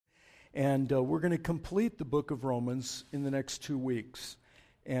And we're going to complete the book of Romans in the next 2 weeks.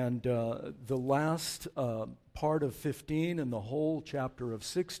 And the last part of 15 and the whole chapter of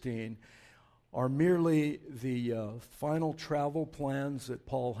 16 are merely the final travel plans that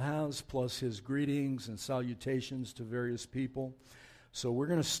Paul has, plus his greetings and salutations to various people. So we're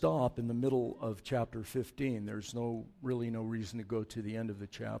going to stop in the middle of chapter 15. There's really no reason to go to the end of the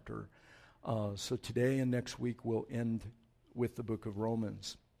chapter. So today and next week we'll end with the book of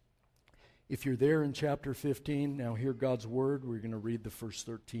Romans. If you're there in chapter 15, now hear God's word. We're going to read the first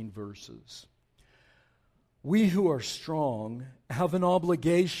 13 verses. We who are strong have an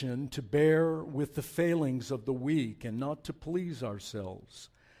obligation to bear with the failings of the weak and not to please ourselves.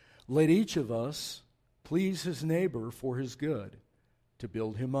 Let each of us please his neighbor for his good, to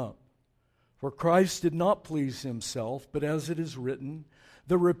build him up. For Christ did not please himself, but as it is written,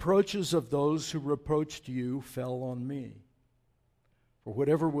 the reproaches of those who reproached you fell on me. For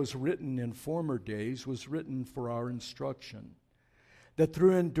whatever was written in former days was written for our instruction, that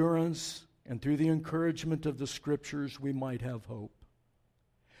through endurance and through the encouragement of the Scriptures we might have hope.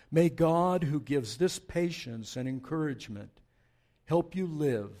 May God, who gives this patience and encouragement, help you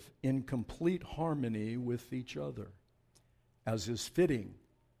live in complete harmony with each other, as is fitting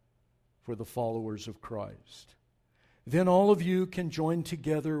for the followers of Christ. Then all of you can join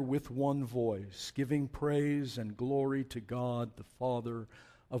together with one voice, giving praise and glory to God, the Father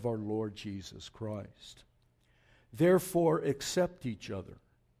of our Lord Jesus Christ. Therefore, accept each other,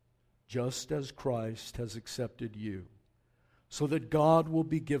 just as Christ has accepted you, so that God will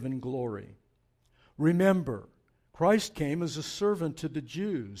be given glory. Remember, Christ came as a servant to the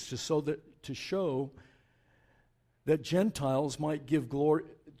Jews to show that Gentiles might give glory,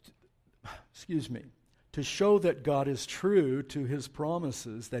 to show that God is true to his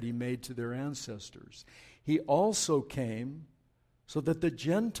promises that he made to their ancestors. He also came so that the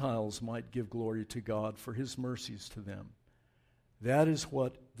Gentiles might give glory to God for his mercies to them. That is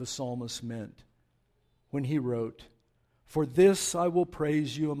what the psalmist meant when he wrote, "For this I will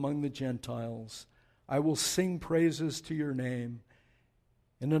praise you among the Gentiles. I will sing praises to your name."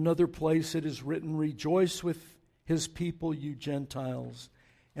 In another place it is written, "Rejoice with his people, you Gentiles."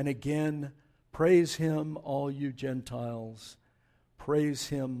 And again, "Praise him, all you Gentiles. Praise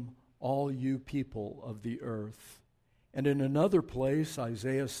him, all you people of the earth." And in another place,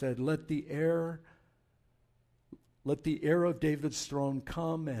 Isaiah said, Let the heir of David's throne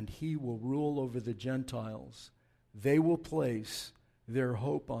come, and he will rule over the Gentiles. They will place their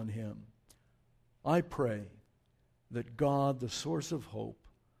hope on him. I pray that God, the source of hope,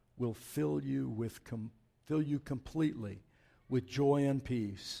 will fill you completely with joy and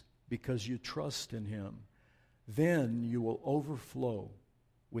peace, because you trust in him. Then you will overflow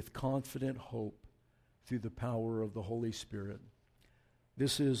with confident hope through the power of the Holy Spirit.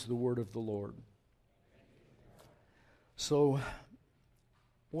 This is the word of the Lord. So,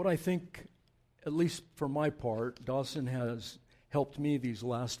 what I think, at least for my part, Dawson has helped me these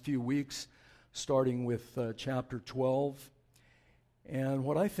last few weeks, starting with chapter 12. And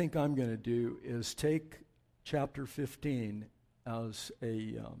what I think I'm going to do is take chapter 15 as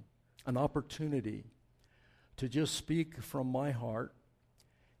an opportunity to just speak from my heart,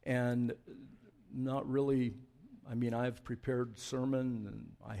 and not really, I've prepared sermon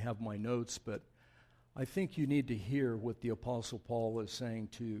and I have my notes, but I think you need to hear what the Apostle Paul is saying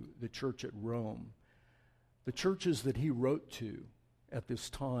to the church at Rome. The churches that he wrote to at this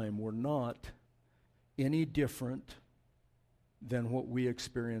time were not any different than what we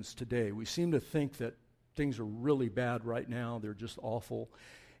experience today. We seem to think that things are really bad right now, they're just awful.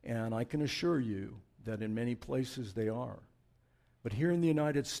 And I can assure you that in many places they are. But here in the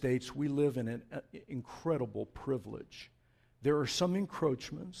United States, we live in an incredible privilege. There are some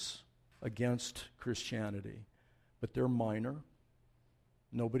encroachments against Christianity, but they're minor.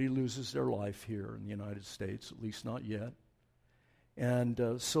 Nobody loses their life here in the United States, at least not yet.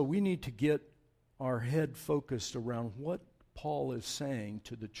 And so we need to get our head focused around what Paul is saying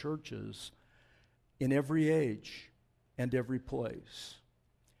to the churches in every age and every place.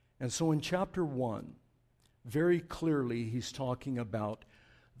 And so in chapter 1, very clearly he's talking about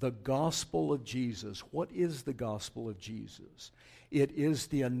the gospel of Jesus. What is the gospel of Jesus? It is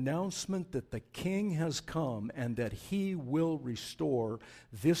the announcement that the King has come and that he will restore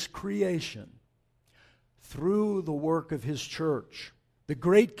this creation through the work of his church. The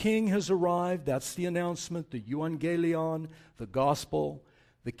great King has arrived. That's the announcement, the euangelion, the gospel.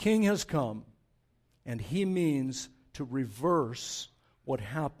 The King has come, and he means to reverse what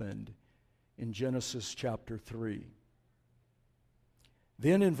happened in Genesis chapter 3.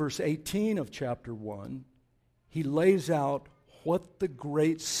 Then in verse 18 of chapter 1, he lays out what the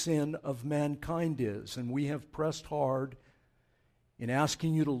great sin of mankind is. And we have pressed hard in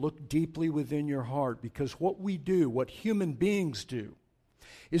asking you to look deeply within your heart, because what we do, what human beings do,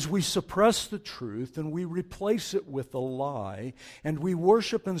 is we suppress the truth and we replace it with a lie, and we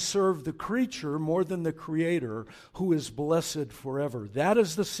worship and serve the creature more than the Creator, who is blessed forever. That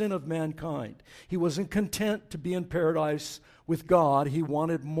is the sin of mankind. He wasn't content to be in paradise with God. He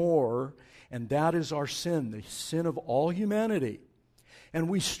wanted more, and that is our sin, the sin of all humanity. And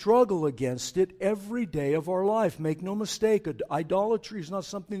we struggle against it every day of our life. Make no mistake, idolatry is not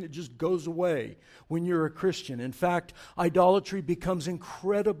something that just goes away when you're a Christian. In fact, idolatry becomes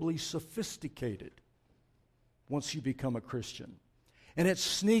incredibly sophisticated once you become a Christian. And it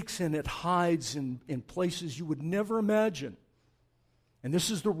sneaks and it hides in places you would never imagine. And this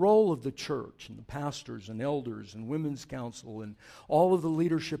is the role of the church and the pastors and elders and women's council and all of the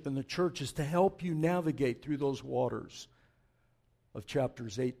leadership in the church, is to help you navigate through those waters of chapter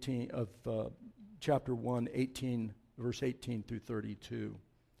 1, 18, verse 18 through 32.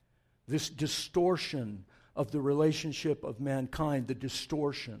 This distortion of the relationship of mankind, the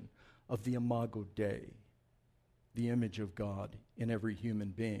distortion of the imago Dei, the image of God in every human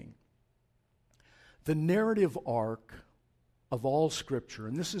being. The narrative arc of all Scripture,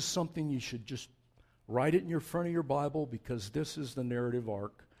 and this is something you should just write it in your front of your Bible, because this is the narrative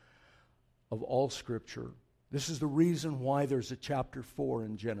arc of all Scripture. This is the reason why there's a chapter 4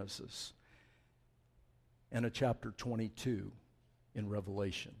 in Genesis and a chapter 22 in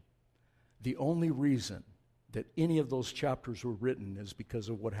Revelation. The only reason that any of those chapters were written is because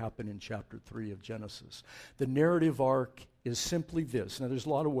of what happened in chapter 3 of Genesis. The narrative arc is simply this. Now, there's a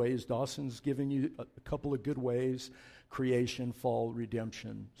lot of ways. Dawson's given you a couple of good ways: creation, fall,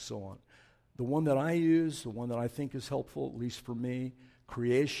 redemption, so on. The one that I use, the one that I think is helpful, at least for me: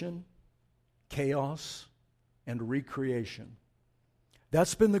 creation, chaos, and recreation.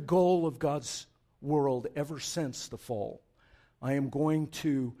 That's been the goal of God's world ever since the fall. I am going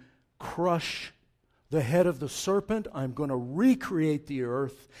to crush the head of the serpent. I'm going to recreate the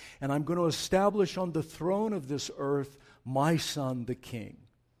earth, and I'm going to establish on the throne of this earth my Son, the King,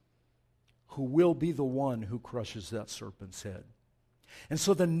 who will be the one who crushes that serpent's head. And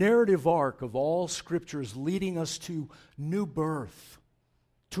so the narrative arc of all Scripture is leading us to new birth,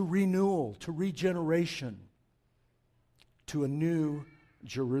 to renewal, to regeneration, to a new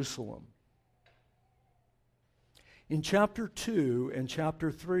Jerusalem. In chapter 2 and chapter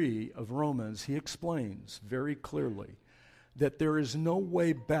 3 of Romans, he explains very clearly that there is no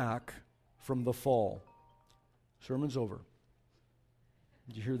way back from the fall. Sermon's over.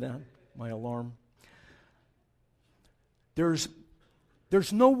 Did you hear that? My alarm. There's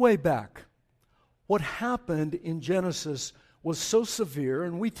no way back. What happened in Genesis was so severe,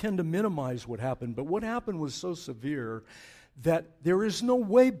 and we tend to minimize what happened, but what happened was so severe that there is no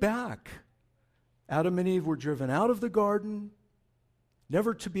way back. Adam and Eve were driven out of the garden,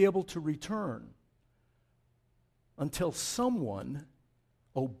 never to be able to return until someone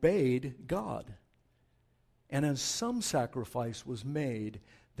obeyed God. And as some sacrifice was made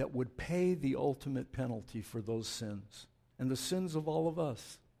that would pay the ultimate penalty for those sins and the sins of all of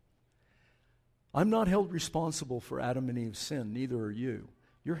us. I'm not held responsible for Adam and Eve's sin, neither are you.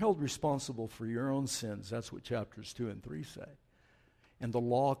 You're held responsible for your own sins. That's what chapters 2 and 3 say. And the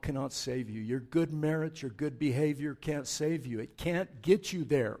law cannot save you. Your good merits, your good behavior can't save you. It can't get you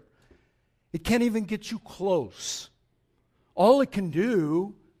there. It can't even get you close. All it can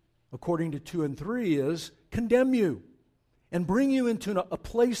do, according to 2 and 3, is condemn you and bring you into a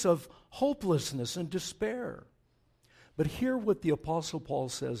place of hopelessness and despair. But hear what the Apostle Paul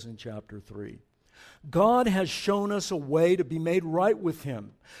says in chapter 3. God has shown us a way to be made right with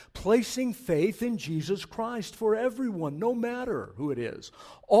Him, placing faith in Jesus Christ for everyone, no matter who it is.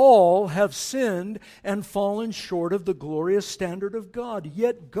 All have sinned and fallen short of the glorious standard of God.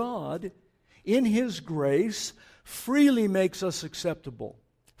 Yet God, in His grace, freely makes us acceptable,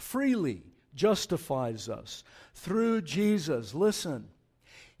 freely justifies us through Jesus. Listen,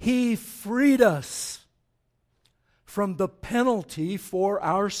 He freed us from the penalty for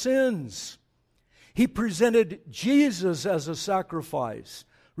our sins. He presented Jesus as a sacrifice.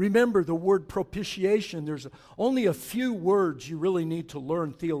 Remember the word propitiation. There's only a few words you really need to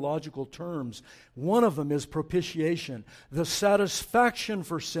learn, theological terms. One of them is propitiation, the satisfaction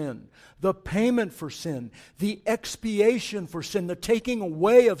for sin, the payment for sin, the expiation for sin, the taking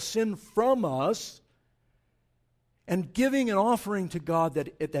away of sin from us, and giving an offering to God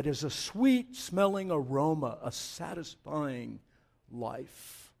that is a sweet-smelling aroma, a satisfying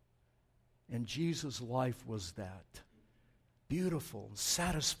life. And Jesus' life was that. Beautiful,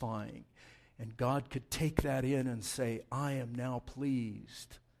 satisfying. And God could take that in and say, I am now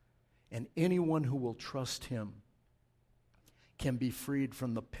pleased. And anyone who will trust him can be freed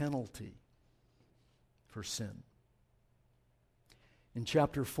from the penalty for sin. In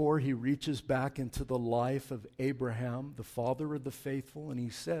chapter 4, he reaches back into the life of Abraham, the father of the faithful, and he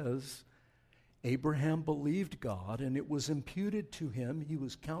says, Abraham believed God, and it was imputed to him. He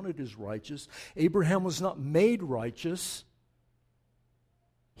was counted as righteous. Abraham was not made righteous.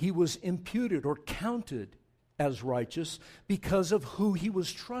 He was imputed or counted as righteous because of who he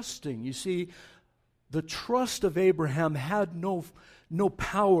was trusting. You see, the trust of Abraham had no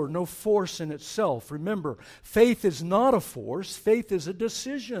power, no force in itself. Remember, faith is not a force. Faith is a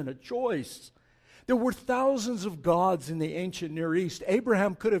decision, a choice. There were thousands of gods in the ancient Near East.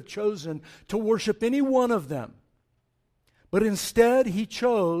 Abraham could have chosen to worship any one of them. But instead, he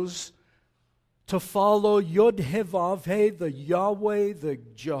chose to follow Yod-Heh-Vav-Heh, the Yahweh, the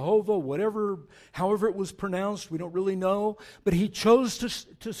Jehovah, however it was pronounced, we don't really know. But he chose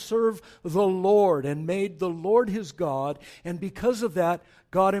to serve the Lord and made the Lord his God. And because of that,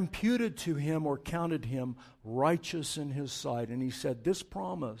 God imputed to him or counted him righteous in his sight. And he said, this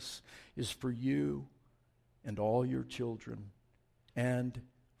promise is for you and all your children and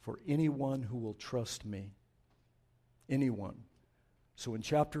for anyone who will trust me. Anyone. So in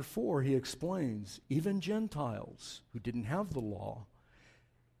chapter 4, he explains, even Gentiles who didn't have the law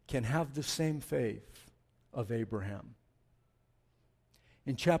can have the same faith of Abraham.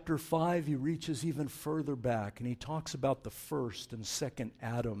 In chapter 5, he reaches even further back, and he talks about the first and second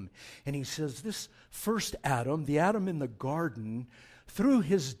Adam. And he says this first Adam, the Adam in the garden, through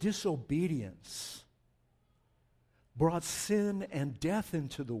his disobedience, brought sin and death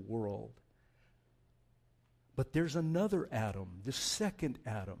into the world. But there's another Adam, the second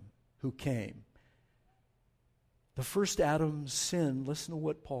Adam, who came. The first Adam's sin, listen to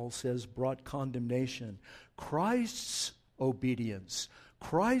what Paul says, brought condemnation. Christ's obedience,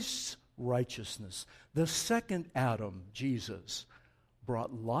 Christ's righteousness. The second Adam, Jesus,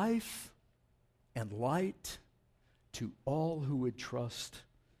 brought life and light to all who would trust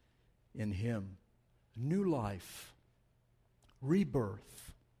in him. New life,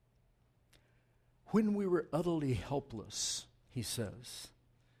 rebirth. When we were utterly helpless, he says,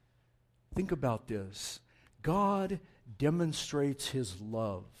 think about this. God demonstrates his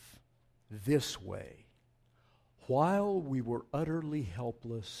love this way. While we were utterly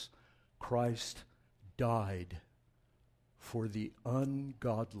helpless, Christ died for the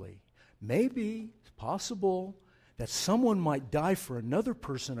ungodly. Maybe it's possible that someone might die for another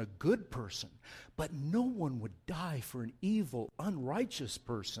person, a good person, but no one would die for an evil, unrighteous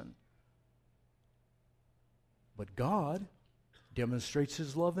person. But God demonstrates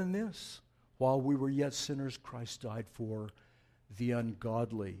his love in this. While we were yet sinners, Christ died for the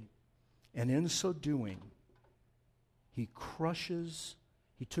ungodly. And in so doing, he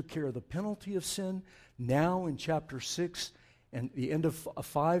took care of the penalty of sin. Now in chapter 6, and the end of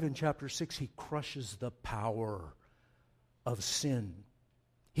 5 in chapter 6, he crushes the power of sin.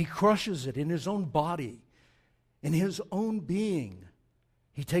 He crushes it in his own body, in his own being.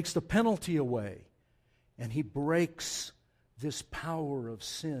 He takes the penalty away. And he breaks this power of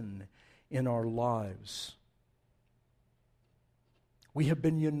sin in our lives. We have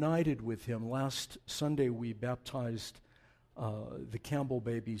been united with him. Last Sunday we baptized the Campbell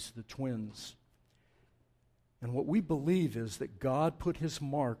babies, the twins. And what we believe is that God put his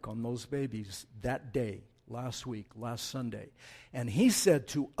mark on those babies that day, last week, last Sunday. And he said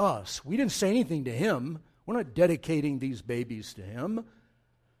to us, we didn't say anything to him. We're not dedicating these babies to him.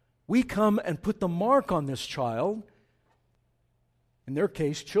 We come and put the mark on this child, in their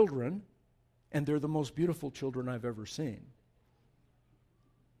case, children, and they're the most beautiful children I've ever seen.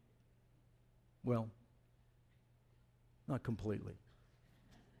 Well, not completely.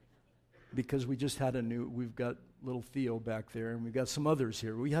 Because we just had we've got little Theo back there, and we've got some others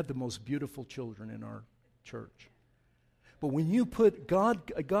here. We had the most beautiful children in our church. But when you put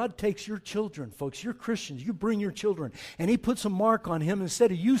God takes your children, folks, you're Christians, you bring your children, and he puts a mark on him.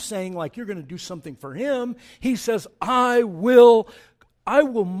 Instead of you saying like you're going to do something for him, he says, I will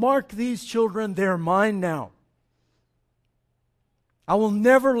mark these children, they're mine now. I will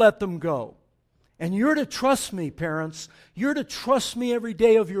never let them go. And you're to trust me, parents. You're to trust me every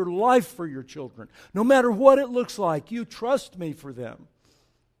day of your life for your children. No matter what it looks like, you trust me for them.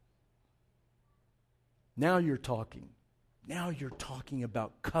 Now you're talking. Now you're talking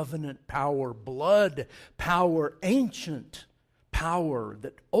about covenant power, blood power, ancient power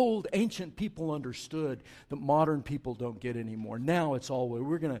that old ancient people understood that modern people don't get anymore. Now it's all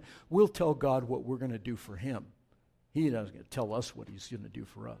we'll tell God what we're going to do for him. He doesn't tell us what he's going to do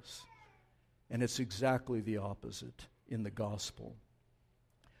for us. And it's exactly the opposite in the gospel.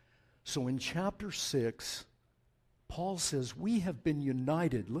 So in chapter 6, Paul says we have been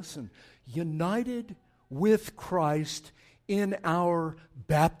united, listen, united with Christ in our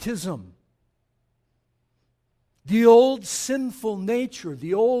baptism. The old sinful nature,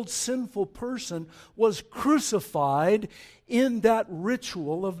 the old sinful person was crucified in that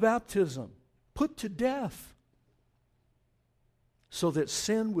ritual of baptism, put to death, so that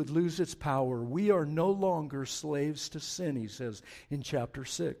sin would lose its power. We are no longer slaves to sin, he says in chapter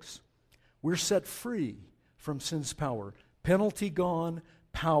 6. We're set free from sin's power. Penalty gone,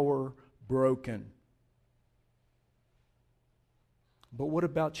 power broken. But what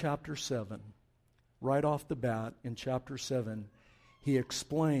about chapter 7? Right off the bat, in chapter 7, he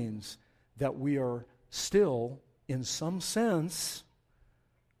explains that we are still, in some sense,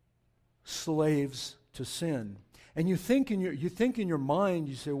 slaves to sin. And you think in your mind,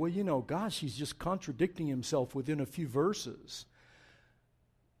 you say, well, gosh, he's just contradicting himself within a few verses.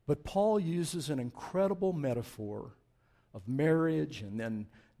 But Paul uses an incredible metaphor of marriage and then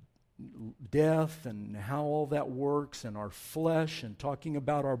death and how all that works and our flesh and talking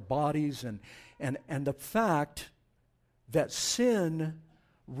about our bodies and the fact that sin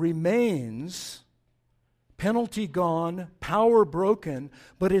remains, penalty gone, power broken,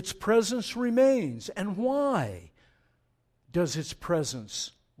 but its presence remains. And why does its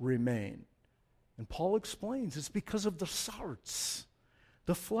presence remain? And Paul explains it's because of the sarx,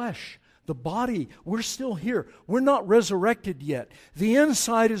 the flesh, the body. We're still here. We're not resurrected yet. The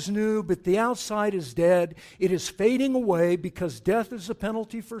inside is new, but the outside is dead. It is fading away because death is the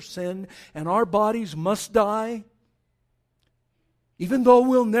penalty for sin, and our bodies must die. Even though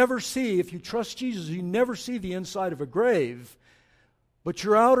we'll never see, if you trust Jesus, you never see the inside of a grave, but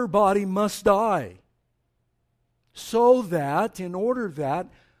your outer body must die. So that, in order that,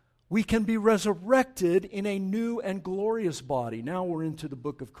 we can be resurrected in a new and glorious body. Now we're into the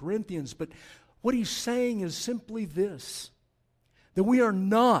book of Corinthians, but what he's saying is simply this, that we are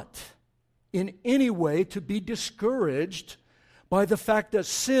not in any way to be discouraged by the fact that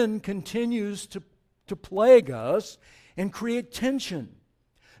sin continues to plague us and create tension,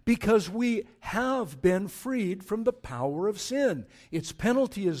 because we have been freed from the power of sin. Its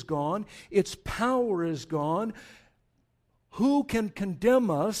penalty is gone, its power is gone. Who can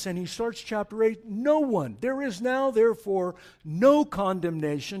condemn us? And he starts chapter 8, no one. There is now, therefore, no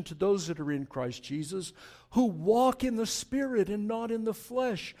condemnation to those that are in Christ Jesus, who walk in the Spirit and not in the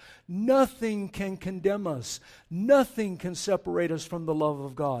flesh. Nothing can condemn us. Nothing can separate us from the love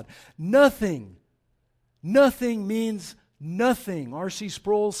of God. Nothing. Nothing means nothing. R.C.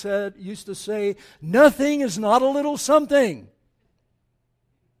 Sproul used to say, nothing is not a little something.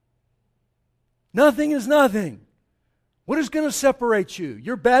 Nothing is nothing. What is going to separate you?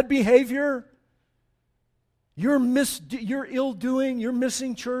 Your bad behavior? Your ill-doing? You're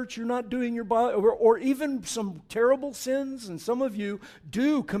missing church? You're not doing your body? Or even some terrible sins? And some of you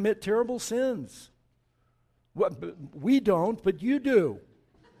do commit terrible sins. We don't, but you do.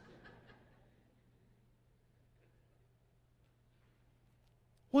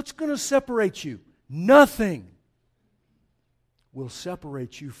 What's going to separate you? Nothing will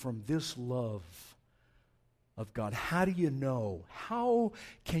separate you from this love of God. How do you know? How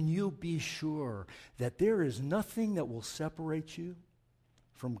can you be sure that there is nothing that will separate you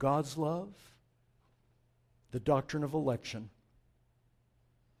from God's love? The doctrine of election.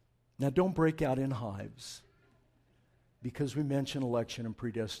 Now, don't break out in hives because we mention election and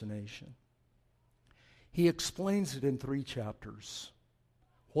predestination. He explains it in 3 chapters.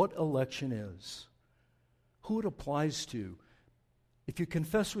 What election is, who it applies to. If you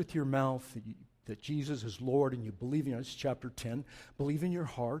confess with your mouth that Jesus is Lord and you believe in, it's chapter 10, believe in your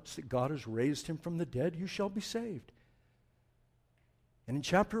hearts that God has raised him from the dead, you shall be saved. And in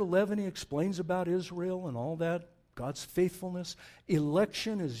chapter 11 he explains about Israel and all that, God's faithfulness.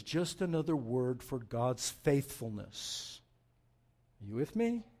 Election is just another word for God's faithfulness. Are you with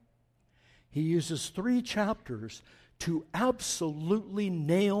me? He uses 3 chapters to absolutely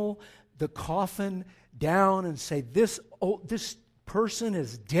nail the coffin down and say, this person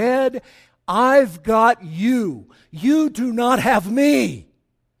is dead. I've got you. You do not have me.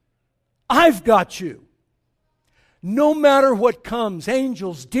 I've got you. No matter what comes,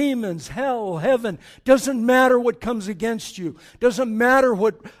 angels, demons, hell, heaven, doesn't matter what comes against you, doesn't matter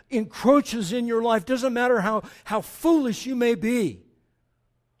what encroaches in your life, doesn't matter how foolish you may be.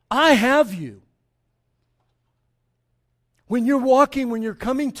 I have you. When you're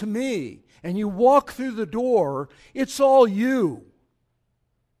coming to me and you walk through the door, it's all you.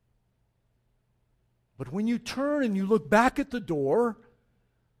 But when you turn and you look back at the door,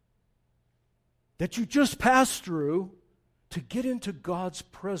 that you just passed through to get into God's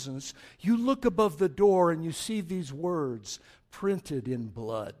presence, you look above the door and you see these words printed in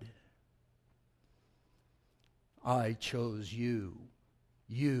blood. I chose you.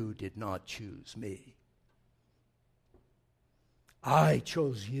 You did not choose me. I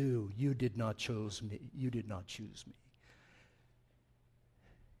chose you. You did not choose me. You did not choose me.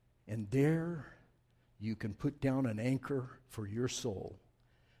 And there you can put down an anchor for your soul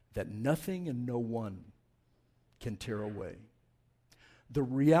that nothing and no one can tear away. The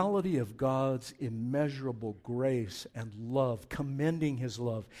reality of God's immeasurable grace and love, commending His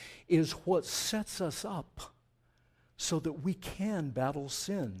love, is what sets us up so that we can battle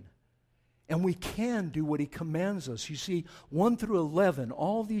sin. And we can do what He commands us. You see, 1 through 11,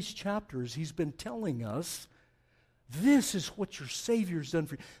 all these chapters, He's been telling us, this is what your Savior's done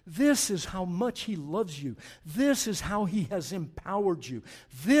for you. This is how much He loves you. This is how He has empowered you.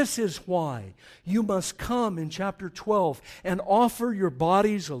 This is why you must come in chapter 12 and offer your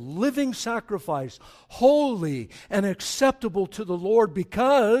bodies a living sacrifice, holy and acceptable to the Lord,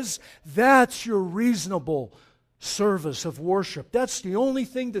 because that's your reasonable service of worship. That's the only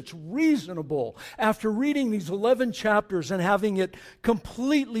thing that's reasonable after reading these 11 chapters and having it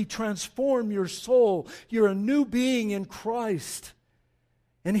completely transform your soul. You're a new being in Christ.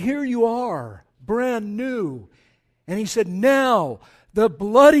 And here you are, brand new. And He said, now the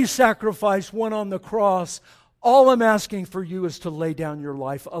bloody sacrifice went on the cross. All I'm asking for you is to lay down your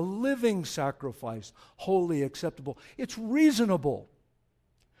life, a living sacrifice, holy, acceptable. It's reasonable.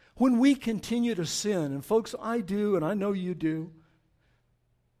 When we continue to sin, and folks, I do, and I know you do,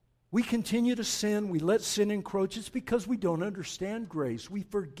 we continue to sin, we let sin encroach, it's because we don't understand grace. We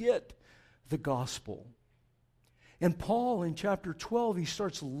forget the gospel. And Paul, in chapter 12, he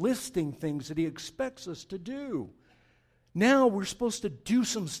starts listing things that he expects us to do. Now we're supposed to do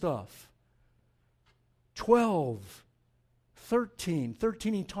some stuff. 12, 13,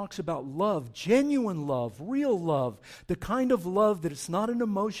 he talks about love, genuine love, real love, the kind of love that it's not an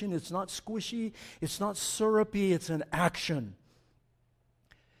emotion, it's not squishy, it's not syrupy, it's an action.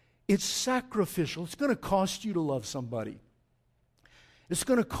 It's sacrificial. It's going to cost you to love somebody. It's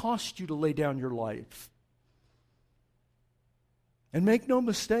going to cost you to lay down your life. And make no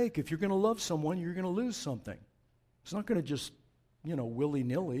mistake, if you're going to love someone, you're going to lose something. It's not going to just,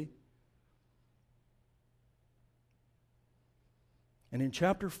 willy-nilly. And in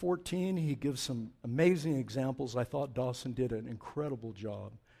chapter 14, he gives some amazing examples. I thought Dawson did an incredible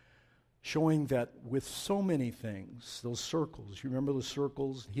job showing that with so many things, those circles, you remember the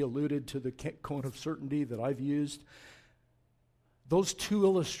circles? He alluded to the cone of certainty that I've used. Those two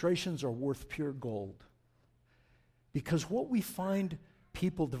illustrations are worth pure gold. Because what we find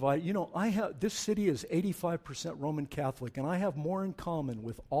people divide, this city is 85% Roman Catholic, and I have more in common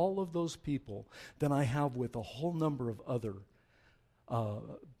with all of those people than I have with a whole number of other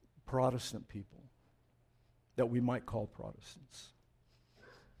Protestant people that we might call Protestants.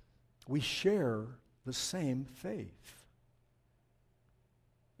 We share the same faith.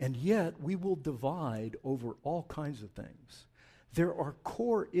 And yet we will divide over all kinds of things. There are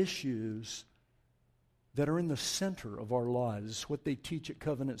core issues that are in the center of our lives. It's what they teach at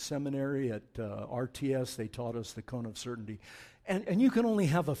Covenant Seminary, at RTS. They taught us the cone of certainty. And you can only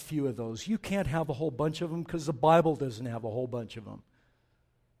have a few of those. You can't have a whole bunch of them because the Bible doesn't have a whole bunch of them.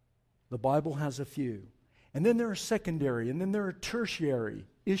 The Bible has a few. And then there are secondary, and then there are tertiary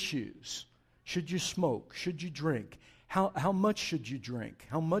issues. Should you smoke? Should you drink? How much should you drink?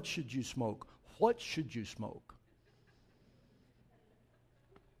 How much should you smoke? What should you smoke?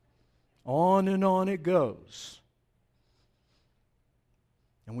 On and on it goes.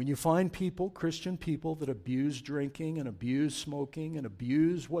 And when you find people, Christian people, that abuse drinking and abuse smoking and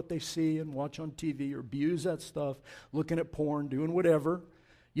abuse what they see and watch on TV or abuse that stuff, looking at porn, doing whatever,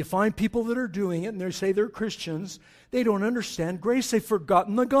 you find people that are doing it and they say they're Christians. They don't understand grace. They've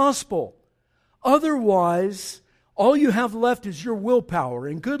forgotten the gospel. Otherwise, all you have left is your willpower,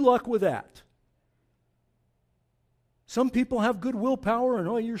 and good luck with that. Some people have good willpower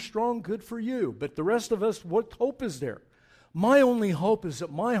and, you're strong, good for you. But the rest of us, what hope is there? My only hope is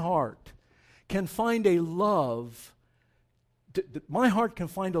that my heart can find a love, my heart can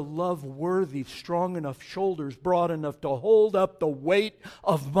find a love worthy, strong enough, shoulders broad enough to hold up the weight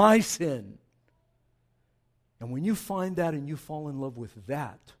of my sin. And when you find that and you fall in love with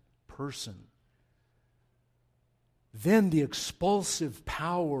that person, then the expulsive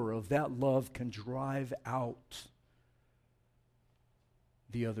power of that love can drive out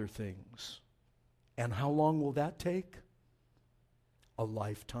the other things. And how long will that take? A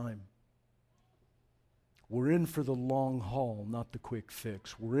lifetime. We're in for the long haul, not the quick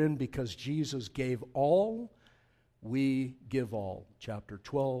fix. We're in because Jesus gave all, we give all. Chapter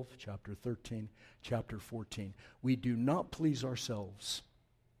 12, chapter 13, chapter 14. We do not please ourselves.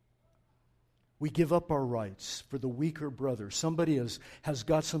 We give up our rights for the weaker brother. Somebody has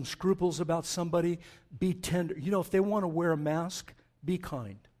got some scruples about somebody, be tender. You know, if they want to wear a mask, be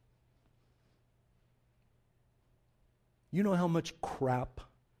kind. You know how much crap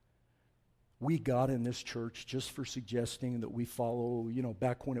we got in this church just for suggesting that we follow,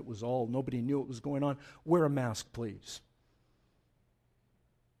 back when it was all, nobody knew what was going on. Wear a mask, please.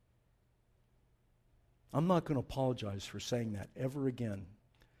 I'm not going to apologize for saying that ever again.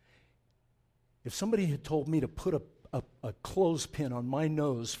 If somebody had told me to put a clothespin on my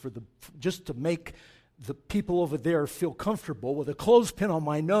nose just to make the people over there feel comfortable with a clothespin on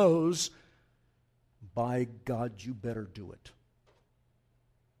my nose, by God, you better do it.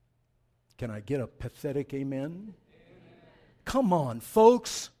 Can I get a pathetic amen? Amen? Come on,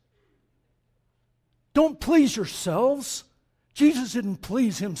 folks. Don't please yourselves. Jesus didn't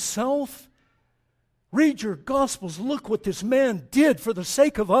please himself. Read your Gospels. Look what this man did for the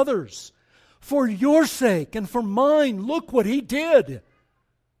sake of others. For your sake and for mine, look what he did.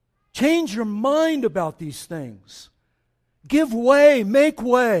 Change your mind about these things. Give way, make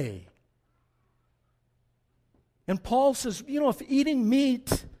way. And Paul says, if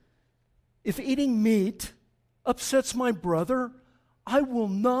eating meat upsets my brother, I will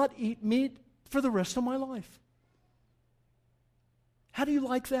not eat meat for the rest of my life. How do you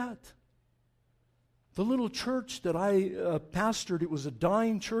like that? The little church that I pastored, it was a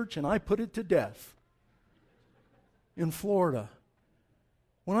dying church, and I put it to death in Florida.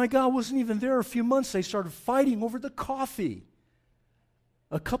 When I wasn't even there a few months, they started fighting over the coffee.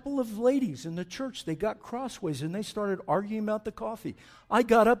 A couple of ladies in the church, they got crossways, and they started arguing about the coffee. I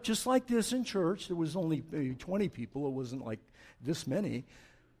got up just like this in church. There was only maybe 20 people. It wasn't like this many.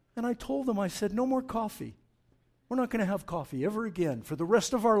 And I told them, I said, no more coffee. We're not going to have coffee ever again for the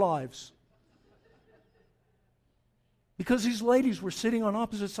rest of our lives. Because these ladies were sitting on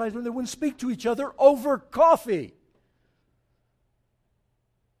opposite sides and they wouldn't speak to each other over coffee.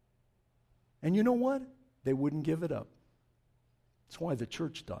 And you know what? They wouldn't give it up. That's why the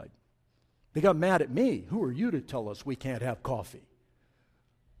church died. They got mad at me. Who are you to tell us we can't have coffee?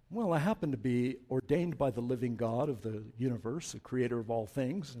 Well, I happen to be ordained by the living God of the universe, the creator of all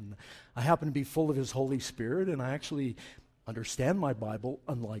things, and I happen to be full of his Holy Spirit, and I actually understand my Bible,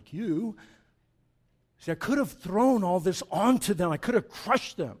 unlike you. See, I could have thrown all this onto them. I could have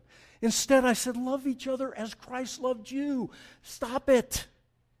crushed them. Instead, I said, love each other as Christ loved you. Stop it.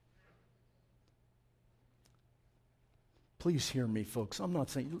 Please hear me, folks. I'm not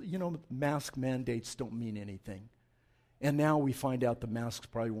saying, mask mandates don't mean anything. And now we find out the masks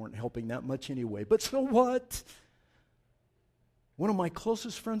probably weren't helping that much anyway. But so what? One of my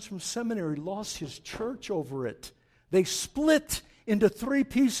closest friends from seminary lost his church over it. They split into 3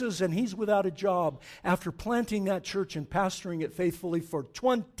 pieces, and he's without a job after planting that church and pastoring it faithfully for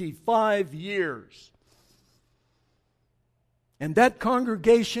 25 years. And that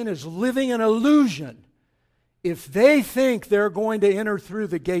congregation is living an illusion if they think they're going to enter through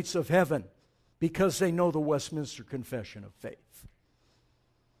the gates of heaven because they know the Westminster Confession of Faith.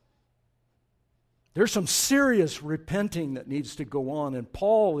 There's some serious repenting that needs to go on, and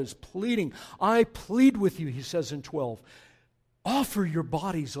Paul is pleading. I plead with you, he says in 12, offer your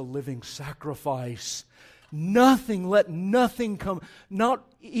bodies a living sacrifice. Let nothing come, not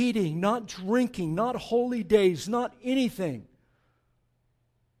eating, not drinking, not holy days, not anything.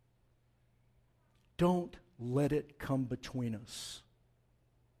 Don't let it come between us.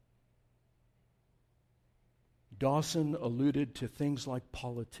 Dawson alluded to things like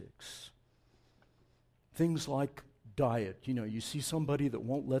politics, things like diet. You see somebody that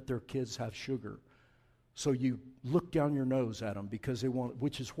won't let their kids have sugar. So you look down your nose at them because they want,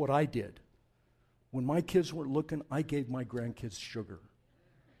 which is what I did. When my kids weren't looking, I gave my grandkids sugar.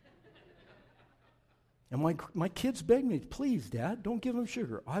 And my kids begged me, please, Dad, don't give them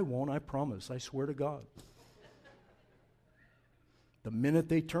sugar. I won't, I promise. I swear to God. The minute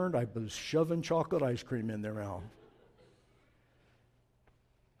they turned, I was shoving chocolate ice cream in their mouth.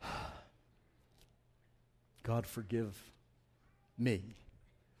 God forgive me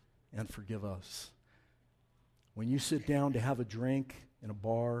and forgive us. When you sit down to have a drink in a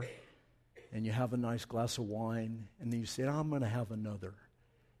bar and you have a nice glass of wine and then you say, I'm going to have another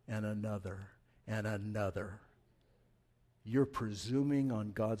and another and another. you're presuming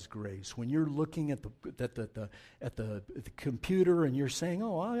on God's grace. When you're looking at the computer and you're saying,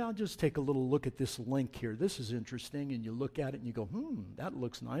 oh, I'll just take a little look at this link here. This is interesting. And you look at it and you go, that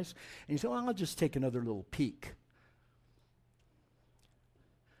looks nice. And you say, well, I'll just take another little peek.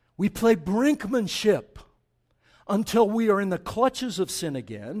 We play brinkmanship until we are in the clutches of sin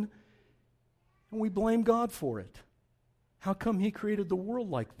again, and we blame God for it. How come He created the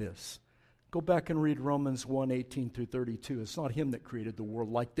world like this? Go back and read Romans 1:18 through 32. It's not Him that created the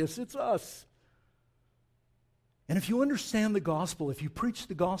world like this, it's us. And if you understand the gospel, if you preach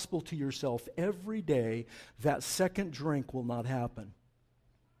the gospel to yourself every day, that second drink will not happen.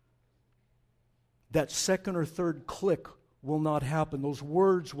 That second or third click will not happen. Those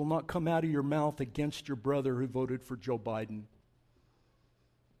words will not come out of your mouth against your brother who voted for Joe Biden.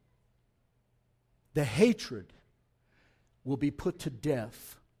 The hatred will be put to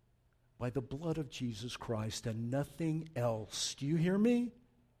death by the blood of Jesus Christ and nothing else. Do you hear me?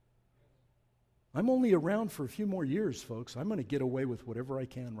 I'm only around for a few more years, folks. I'm going to get away with whatever I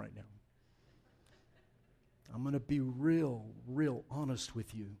can right now. I'm going to be real honest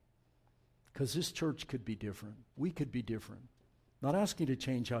with you. Because this church could be different. We could be different. Not asking you to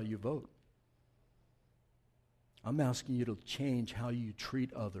change how you vote. I'm asking you to change how you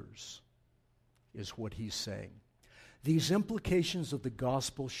treat others, is what he's saying. These implications of the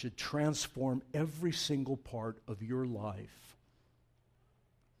gospel should transform every single part of your life.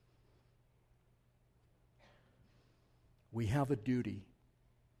 We have a duty,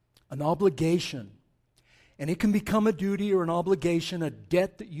 an obligation. And it can become a duty or an obligation, a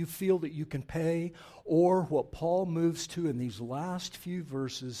debt that you feel that you can pay, or what Paul moves to in these last few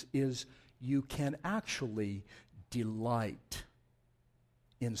verses is you can actually delight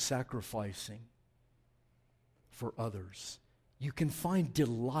in sacrificing for others. You can find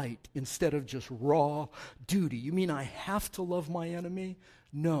delight instead of just raw duty. You mean I have to love my enemy?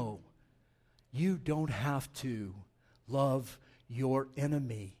 No, you don't have to love your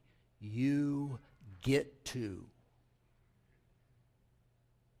enemy. You get to.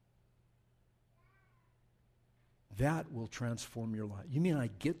 That will transform your life. You mean I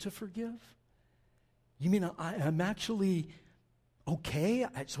get to forgive? You mean I'm actually okay?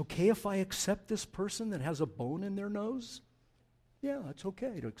 It's okay if I accept this person that has a bone in their nose? Yeah, it's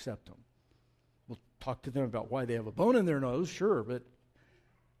okay to accept them. We'll talk to them about why they have a bone in their nose, sure, but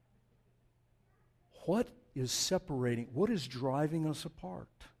what is separating, what is driving us apart?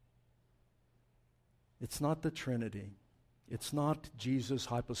 It's not the Trinity. It's not Jesus'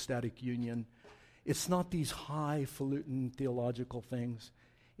 hypostatic union. It's not these highfalutin theological things.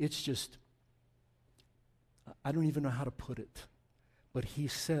 It's just, I don't even know how to put it. But he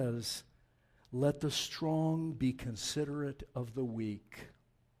says, let the strong be considerate of the weak.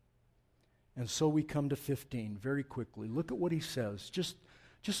 And so we come to 15 very quickly. Look at what he says. Just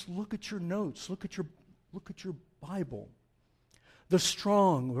look at your notes. Look at your Bible. The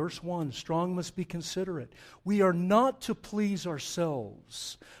strong, verse 1, strong must be considerate. We are not to please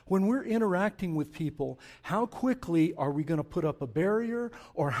ourselves. When we're interacting with people, how quickly are we going to put up a barrier,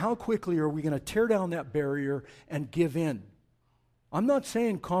 or how quickly are we going to tear down that barrier and give in? I'm not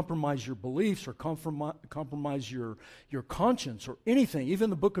saying compromise your beliefs or compromise your conscience or anything. Even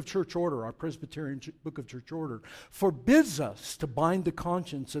the Book of Church Order, our Presbyterian Book of Church Order, forbids us to bind the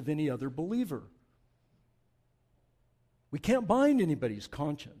conscience of any other believer. We can't bind anybody's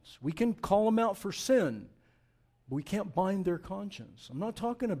conscience. We can call them out for sin, but we can't bind their conscience. I'm not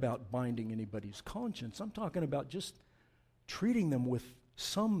talking about binding anybody's conscience. I'm talking about just treating them with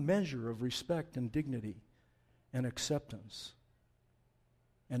some measure of respect and dignity and acceptance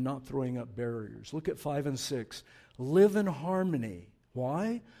and not throwing up barriers. Look at 5 and 6. Live in harmony.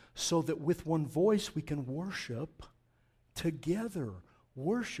 Why? So that with one voice we can worship together.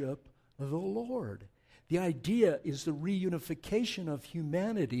 Worship the Lord. The idea is the reunification of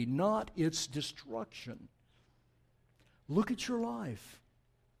humanity, not its destruction. Look at your life.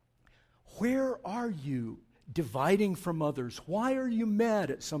 Where are you dividing from others? Why are you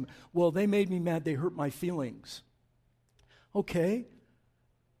mad at some? Well, they made me mad. They hurt my feelings. Okay.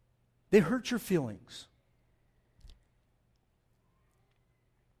 They hurt your feelings.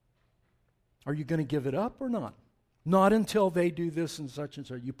 Are you going to give it up or not? Not until they do this and such and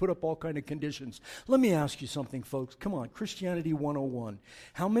such. You put up all kind of conditions. Let me ask you something, folks. Come on, Christianity 101.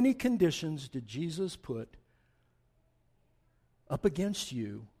 How many conditions did Jesus put up against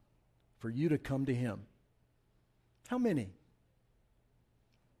you for you to come to him? How many?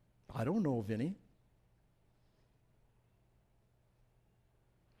 I don't know of any.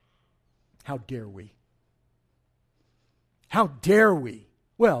 How dare we? How dare we?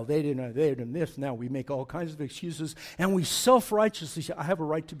 Well, they didn't this. Now we make all kinds of excuses, and we self-righteously say, I have a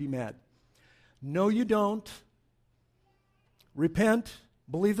right to be mad. No, you don't. Repent,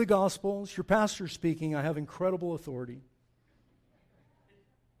 believe the gospel. It's your pastor speaking. I have incredible authority.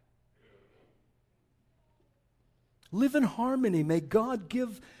 Live in harmony. May God,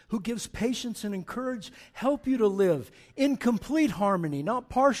 who gives patience and encourage, help you to live in complete harmony, not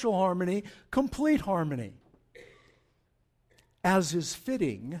partial harmony, complete harmony, as is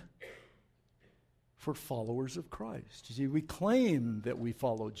fitting for followers of Christ. You see, we claim that we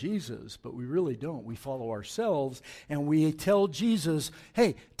follow Jesus, but we really don't. We follow ourselves, and we tell Jesus,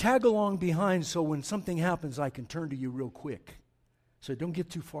 hey, tag along behind so when something happens, I can turn to you real quick. So don't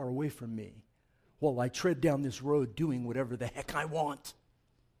get too far away from me while I tread down this road doing whatever the heck I want.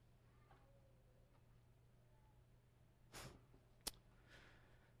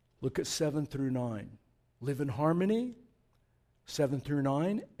 Look at 7 through 9. Live in harmony. 7 through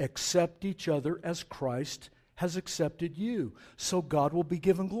 9, accept each other as Christ has accepted you, so God will be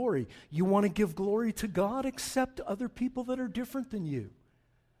given glory. You want to give glory to God? Accept other people that are different than you.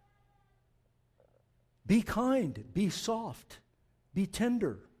 Be kind, be soft, be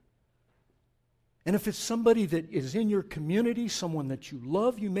tender. And if it's somebody that is in your community, someone that you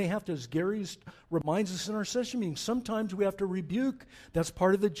love, you may have to, as Gary reminds us in our session meeting, sometimes we have to rebuke. That's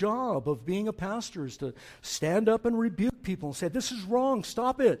part of the job of being a pastor, is to stand up and rebuke people and say, this is wrong,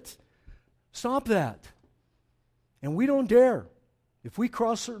 stop it. Stop that. And we don't dare. If we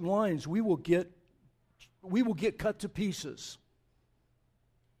cross certain lines, we will get cut to pieces.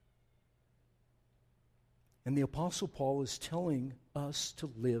 And the Apostle Paul is telling us to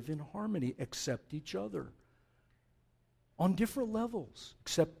live in harmony, accept each other on different levels.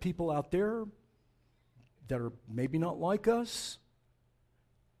 Accept people out there that are maybe not like us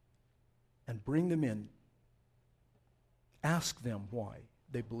and bring them in. Ask them why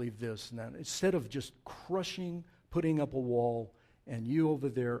they believe this and that. Instead of just crushing, putting up a wall, and you over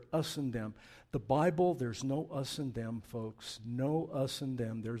there, us and them. The Bible, there's no us and them, folks. No us and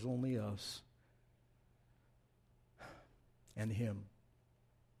them. There's only us and Him.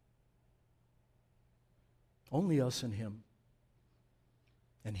 Only us and Him.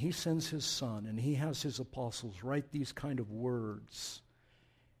 And He sends His Son, and He has His apostles write these kind of words,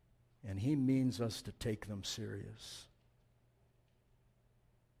 and He means us to take them serious.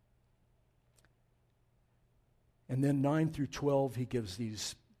 And then 9 through 12, he gives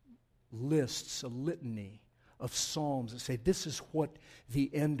these lists, a litany of psalms that say, this is what the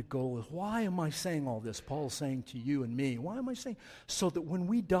end goal is. Why am I saying all this? Paul's saying to you and me, why am I saying? So that when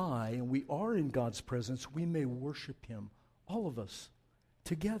we die and we are in God's presence, we may worship Him, all of us,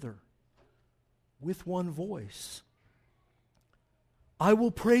 together, with one voice. I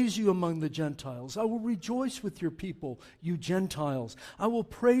will praise you among the Gentiles. I will rejoice with your people, you Gentiles. I will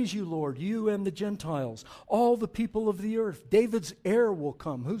praise you, Lord, you and the Gentiles, all the people of the earth. David's heir will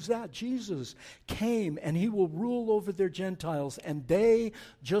come. Who's that? Jesus came, and He will rule over their Gentiles. And they,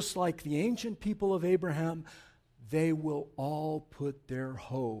 just like the ancient people of Abraham, they will all put their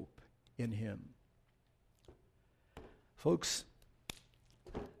hope in Him. Folks,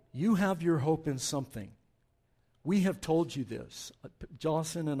 you have your hope in something. We have told you this,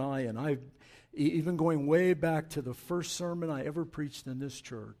 Jocelyn and I, even going way back to the first sermon I ever preached in this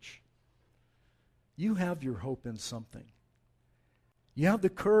church. You have your hope in something. You have the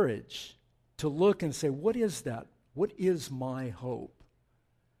courage to look and say, what is that? What is my hope?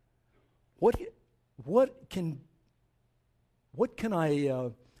 What can I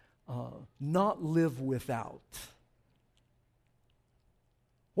not live without?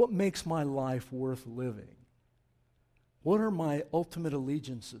 What makes my life worth living? What are my ultimate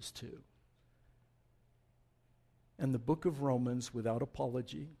allegiances to? And the book of Romans, without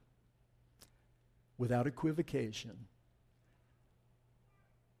apology, without equivocation,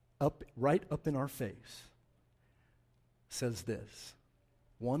 right up in our face, says this: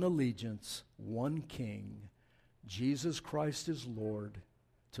 one allegiance, one King, Jesus Christ is Lord,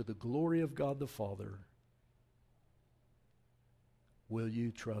 to the glory of God the Father. Will you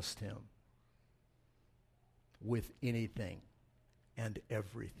trust Him with anything and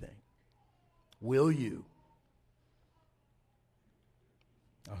everything? Will you?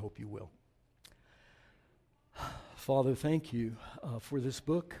 I hope you will. Father, thank you for this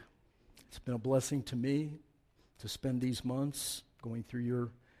book. It's been a blessing to me to spend these months going through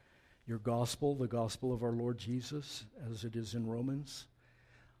your gospel, the gospel of our Lord Jesus, as it is in Romans.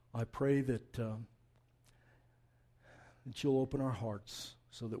 I pray that you'll open our hearts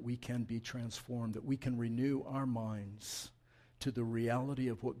so that we can be transformed, that we can renew our minds to the reality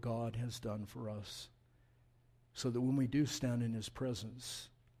of what God has done for us. so that when we do stand in his presence,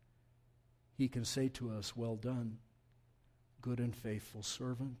 he can say to us, "Well done, good and faithful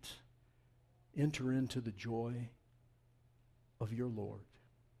servant. Enter into the joy of your Lord."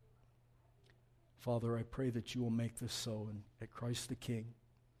 Father, I pray that you will make this so at Christ the King.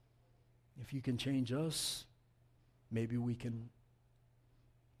 If you can change us, maybe we can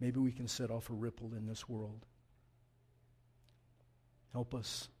set off a ripple in this world. Help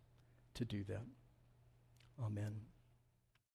us to do that. Amen.